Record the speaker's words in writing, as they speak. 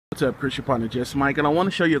What's up, Chris, your partner Just Mike, and I want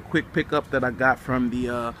to show you a quick pickup that I got from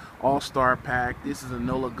the All-Star pack. This is a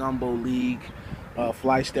Nola Gumbo League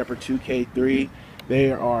Flystepper 2K3.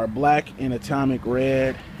 They are black and atomic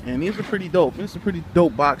red, and these are pretty dope. This is a pretty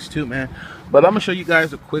dope box too, man. But I'm gonna show you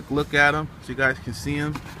guys a quick look at them so you guys can see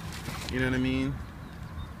them. You know what I mean?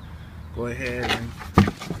 Go ahead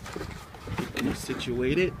and get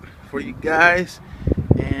situated for you guys,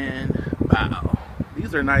 and wow,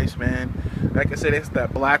 these are nice, man. Like I said, it's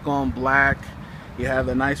that black on black. You have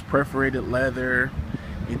the nice perforated leather.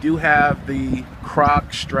 You do have the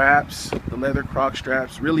croc straps, the leather croc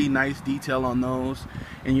straps, really nice detail on those.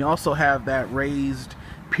 And you also have that raised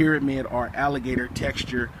pyramid or alligator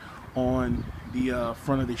texture on the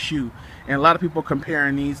front of the shoe. And a lot of people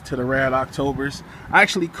comparing these to the Red Octobers. I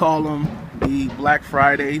actually call them the Black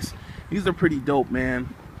Fridays. These are pretty dope,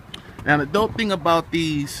 man. Now the dope thing about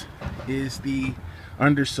these is the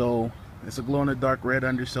undersole. It's a glow-in-the-dark red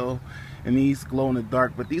undersole, and these glow in the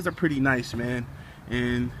dark, but these are pretty nice, man.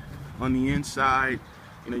 And on the inside,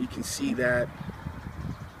 you know, you can see that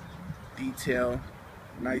detail,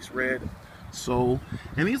 nice red sole,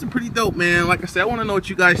 and these are pretty dope, man. Like I said, I want to know what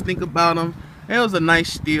you guys think about them. It was a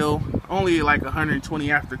nice steal, only like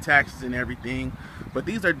 120 after taxes and everything, but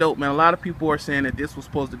these are dope, man. A lot of people are saying that this was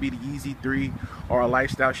supposed to be the Yeezy 3 or a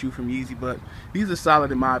lifestyle shoe from Yeezy, but these are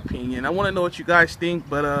solid in my opinion. I want to know what you guys think,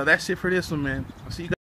 but that's it for this one, man. I'll see you guys.